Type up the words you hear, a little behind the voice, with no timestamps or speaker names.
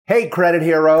Hey, credit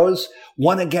heroes,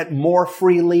 want to get more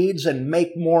free leads and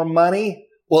make more money?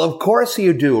 Well, of course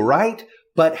you do, right?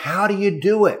 But how do you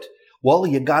do it? Well,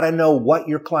 you got to know what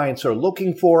your clients are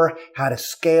looking for, how to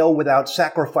scale without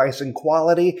sacrificing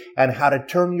quality, and how to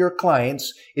turn your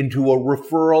clients into a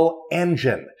referral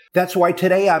engine. That's why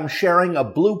today I'm sharing a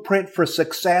blueprint for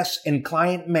success in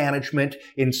client management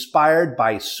inspired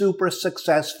by super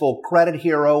successful credit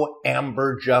hero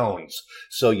Amber Jones.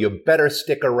 So you better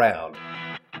stick around.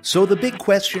 So the big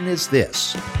question is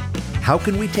this: how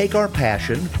can we take our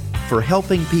passion for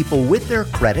helping people with their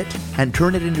credit and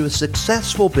turn it into a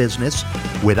successful business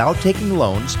without taking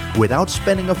loans, without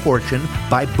spending a fortune,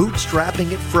 by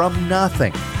bootstrapping it from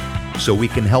nothing, so we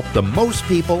can help the most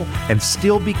people and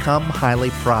still become highly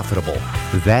profitable?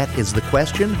 That is the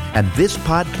question, and this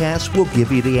podcast will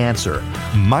give you the answer.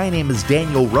 My name is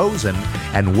Daniel Rosen,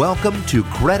 and welcome to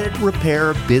Credit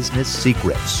Repair Business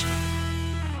Secrets.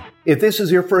 If this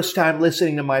is your first time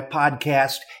listening to my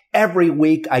podcast, every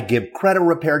week I give credit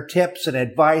repair tips and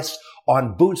advice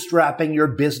on bootstrapping your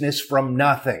business from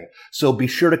nothing. So be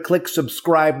sure to click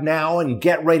subscribe now and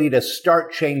get ready to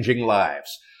start changing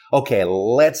lives. Okay,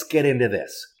 let's get into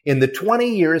this. In the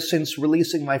 20 years since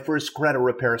releasing my first credit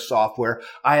repair software,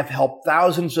 I have helped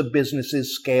thousands of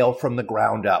businesses scale from the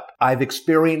ground up. I've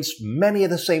experienced many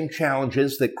of the same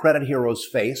challenges that credit heroes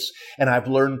face, and I've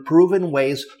learned proven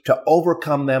ways to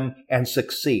overcome them and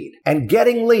succeed. And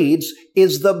getting leads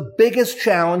is the biggest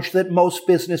challenge that most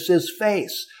businesses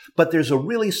face. But there's a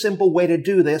really simple way to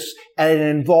do this, and it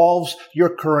involves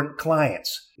your current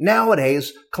clients.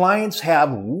 Nowadays, clients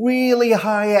have really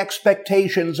high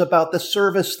expectations about the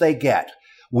service they get.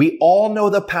 We all know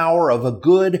the power of a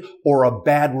good or a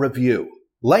bad review.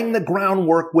 Laying the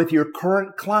groundwork with your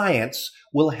current clients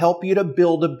will help you to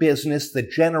build a business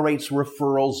that generates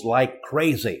referrals like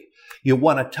crazy. You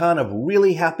want a ton of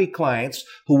really happy clients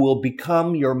who will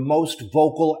become your most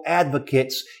vocal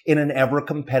advocates in an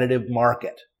ever-competitive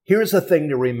market. Here's the thing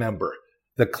to remember.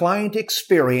 The client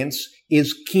experience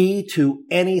is key to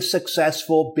any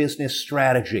successful business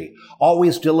strategy,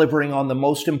 always delivering on the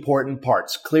most important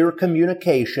parts: clear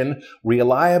communication,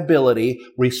 reliability,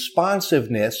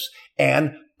 responsiveness,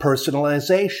 and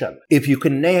personalization. If you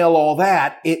can nail all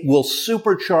that, it will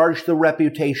supercharge the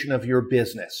reputation of your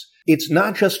business. It's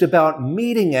not just about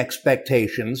meeting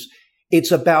expectations,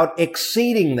 it's about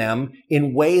exceeding them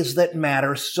in ways that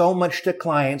matter so much to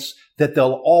clients that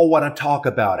they'll all want to talk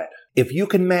about it. If you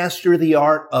can master the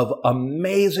art of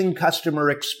amazing customer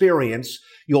experience,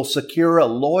 you'll secure a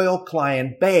loyal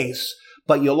client base,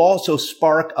 but you'll also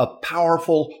spark a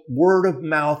powerful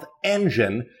word-of-mouth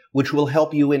engine, which will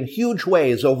help you in huge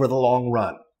ways over the long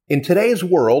run. In today's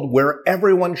world, where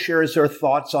everyone shares their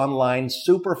thoughts online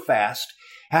super fast,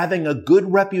 having a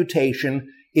good reputation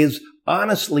is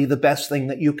honestly the best thing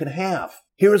that you can have.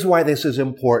 Here's why this is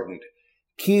important.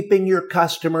 Keeping your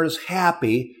customers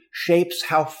happy shapes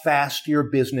how fast your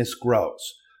business grows.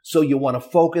 So you want to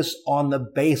focus on the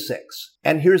basics.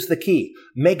 And here's the key.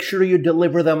 Make sure you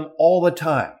deliver them all the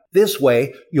time. This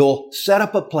way, you'll set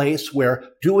up a place where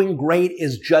doing great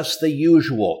is just the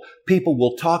usual. People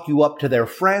will talk you up to their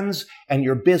friends, and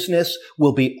your business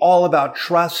will be all about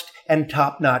trust and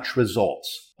top-notch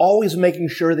results. Always making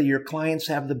sure that your clients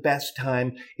have the best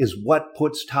time is what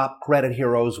puts top credit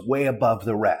heroes way above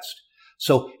the rest.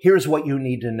 So here's what you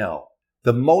need to know.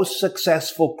 The most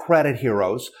successful credit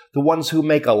heroes, the ones who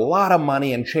make a lot of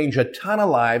money and change a ton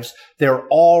of lives, they're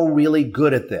all really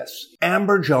good at this.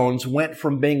 Amber Jones went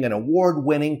from being an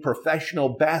award-winning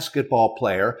professional basketball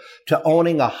player to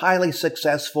owning a highly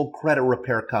successful credit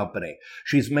repair company.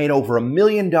 She's made over $1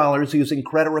 million using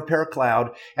Credit Repair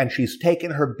Cloud, and she's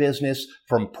taken her business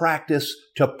from practice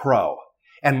to pro.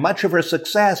 And much of her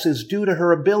success is due to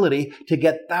her ability to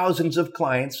get thousands of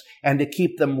clients and to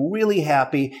keep them really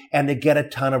happy and to get a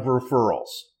ton of referrals.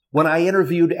 When I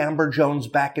interviewed Amber Jones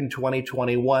back in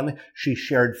 2021, she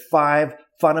shared 5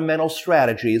 fundamental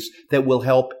strategies that will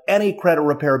help any credit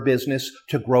repair business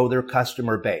to grow their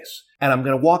customer base. And I'm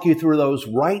going to walk you through those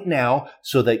right now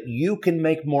so that you can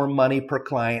make more money per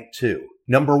client too.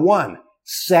 Number 1,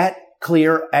 set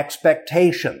clear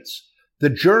expectations. The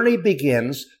journey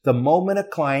begins the moment a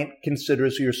client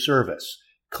considers your service.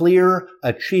 Clear,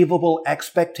 achievable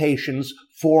expectations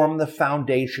form the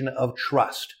foundation of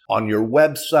trust. On your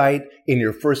website, in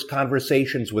your first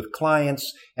conversations with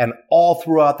clients, and all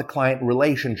throughout the client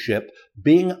relationship,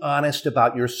 being honest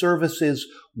about your services,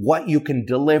 what you can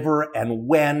deliver, and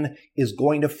when is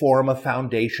going to form a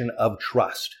foundation of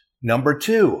trust. Number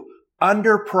 2,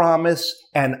 under-promise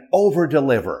and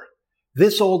over-deliver.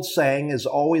 This old saying is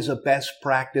always a best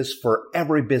practice for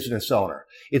every business owner.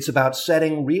 It's about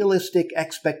setting realistic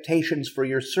expectations for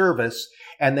your service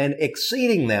and then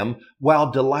exceeding them while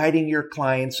delighting your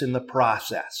clients in the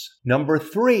process. Number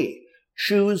 3,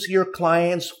 choose your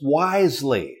clients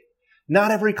wisely.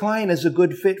 Not every client is a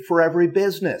good fit for every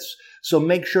business, so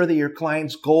make sure that your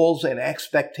client's goals and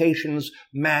expectations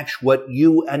match what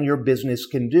you and your business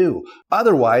can do.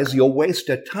 Otherwise, you'll waste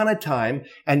a ton of time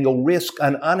and you'll risk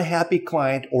an unhappy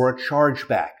client or a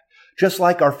chargeback. Just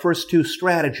like our first 2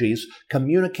 strategies,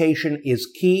 communication is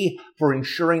key for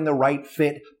ensuring the right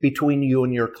fit between you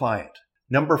and your client.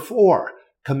 Number 4,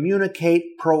 communicate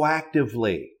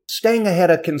proactively. Staying ahead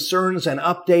of concerns and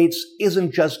updates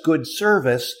isn't just good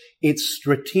service, it's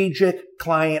strategic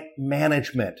client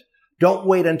management. Don't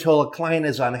wait until a client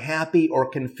is unhappy or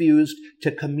confused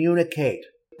to communicate.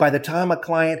 By the time a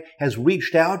client has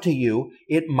reached out to you,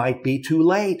 it might be too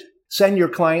late. Send your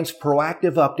clients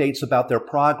proactive updates about their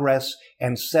progress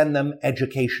and send them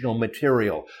educational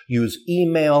material. Use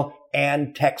email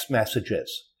and text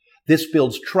messages. This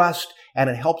builds trust and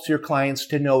it helps your clients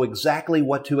to know exactly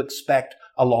what to expect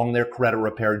along their credit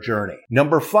repair journey.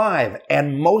 Number 5,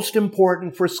 and most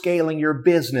important for scaling your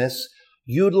business,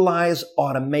 utilize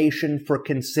automation for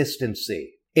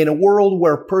consistency. In a world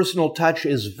where personal touch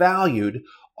is valued,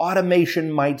 automation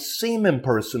might seem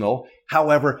impersonal.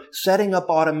 However, setting up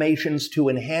automations to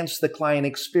enhance the client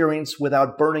experience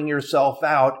without burning yourself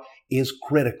out is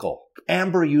critical.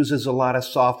 Amber uses a lot of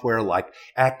software like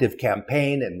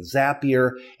ActiveCampaign and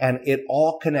Zapier, and it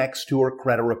all connects to her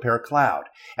Credit Repair Cloud.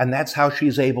 And that's how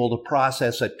she's able to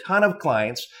process a ton of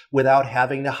clients without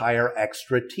having to hire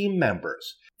extra team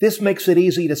members. This makes it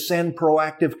easy to send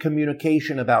proactive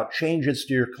communication about changes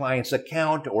to your client's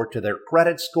account or to their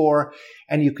credit score,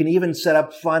 and you can even set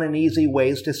up fun and easy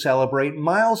ways to celebrate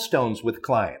milestones with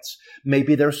clients.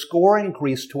 Maybe their score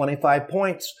increased 25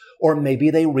 points, or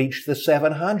maybe they reached the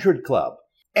 700 club.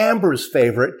 Amber's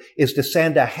favorite is to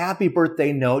send a happy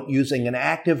birthday note using an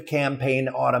ActiveCampaign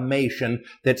automation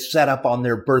that's set up on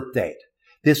their birth date.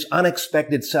 This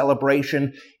unexpected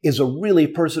celebration is a really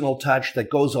personal touch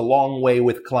that goes a long way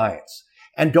with clients.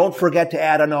 And don't forget to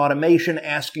add an automation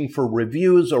asking for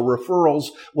reviews or referrals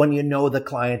when you know the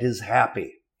client is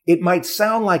happy. It might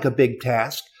sound like a big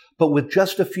task, but with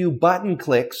just a few button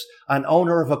clicks, an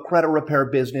owner of a credit repair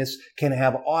business can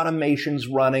have automations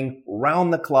running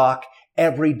round the clock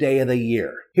every day of the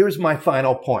year. Here's my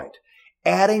final point.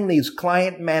 Adding these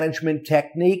client management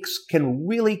techniques can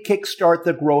really kickstart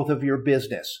the growth of your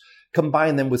business.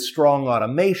 Combine them with strong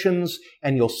automations,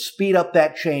 and you'll speed up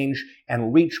that change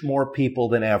and reach more people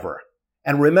than ever.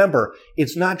 And remember,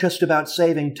 it's not just about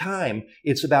saving time,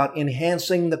 it's about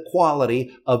enhancing the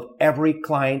quality of every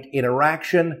client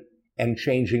interaction and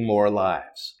changing more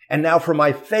lives. And now for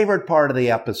my favorite part of the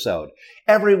episode.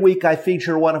 Every week I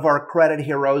feature one of our credit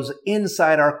heroes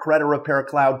inside our Credit Repair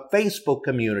Cloud Facebook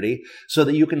community so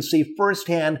that you can see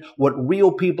firsthand what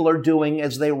real people are doing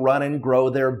as they run and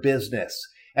grow their business.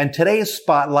 And today's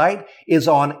spotlight is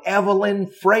on Evelyn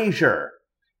Frazier.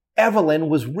 Evelyn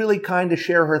was really kind to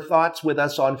share her thoughts with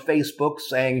us on Facebook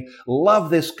saying, "Love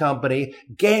this company,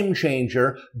 game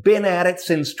changer, been at it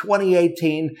since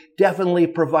 2018, definitely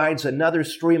provides another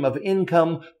stream of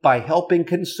income by helping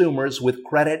consumers with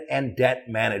credit and debt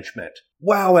management."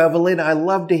 Wow, Evelyn, I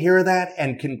love to hear that,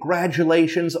 and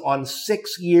congratulations on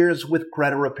 6 years with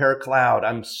Credit Repair Cloud.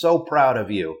 I'm so proud of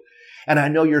you. And I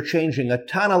know you're changing a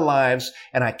ton of lives,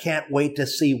 and I can't wait to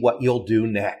see what you'll do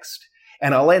next.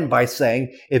 And I'll end by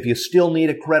saying, if you still need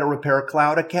a Credit Repair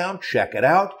Cloud account, check it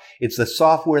out. It's the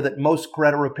software that most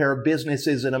credit repair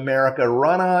businesses in America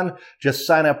run on. Just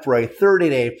sign up for a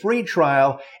 30-day free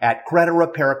trial at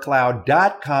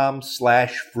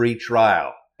creditrepaircloud.com/free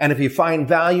trial. And if you find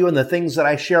value in the things that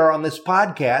I share on this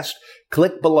podcast,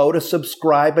 click below to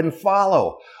subscribe and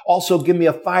follow. Also, give me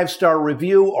a 5-star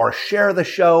review or share the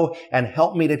show and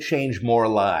help me to change more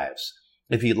lives.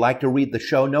 If you'd like to read the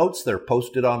show notes, they're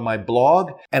posted on my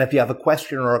blog. And if you have a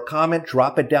question or a comment,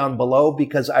 drop it down below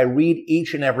because I read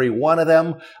each and every one of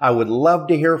them. I would love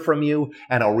to hear from you,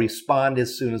 and I'll respond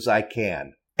as soon as I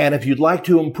can. And if you'd like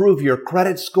to improve your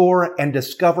credit score and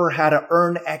discover how to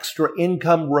earn extra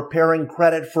income repairing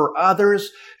credit for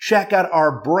others, check out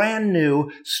our brand new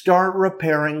Start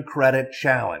Repairing Credit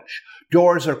Challenge.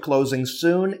 Doors are closing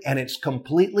soon, and it's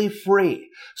completely free.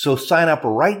 So sign up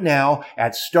right now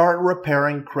at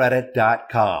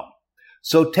startrepairingcredit.com.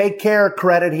 So take care,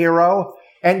 Credit Hero.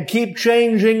 and keep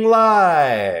changing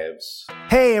lives.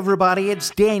 Hey everybody,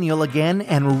 it's Daniel again,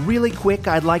 and really quick,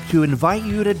 I'd like to invite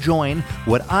you to join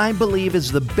what I believe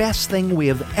is the best thing we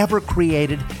have ever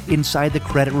created inside the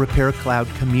Credit Repair Cloud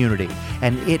community,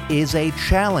 and it is a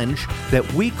challenge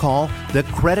that we call the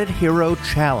Credit Hero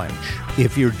Challenge.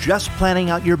 If you're just planning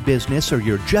out your business or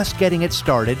you're just getting it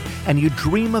started and you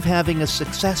dream of having a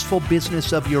successful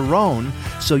business of your own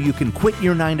so you can quit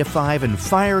your 9-to-5 and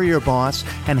fire your boss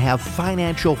and have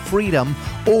financial freedom,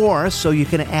 or so you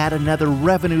can add another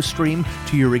revenue stream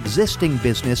to your existing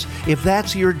business, if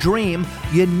that's your dream,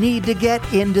 you need to get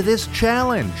into this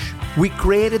challenge. We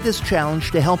created this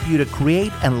challenge to help you to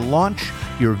create and launch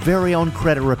your very own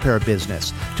credit repair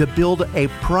business, to build a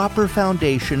proper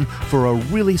foundation for a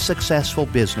really successful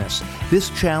business. This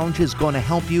challenge is going to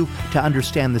help you to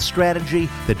understand the strategy,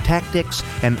 the tactics,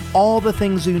 and all the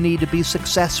things you need to be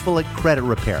successful at credit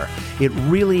repair. It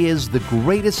really is the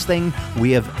greatest thing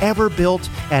we have ever built,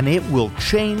 and it will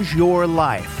change your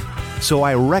life. So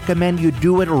I recommend you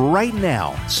do it right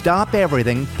now. Stop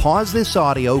everything, pause this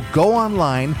audio, go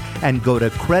online, and go to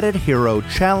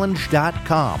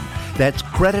CreditHeroChallenge.com. That's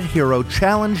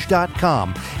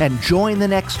CreditHeroChallenge.com and join the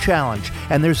next challenge.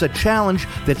 And there's a challenge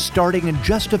that's starting in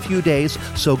just a few days,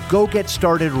 so go get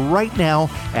started right now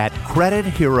at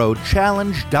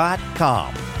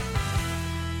CreditHeroChallenge.com.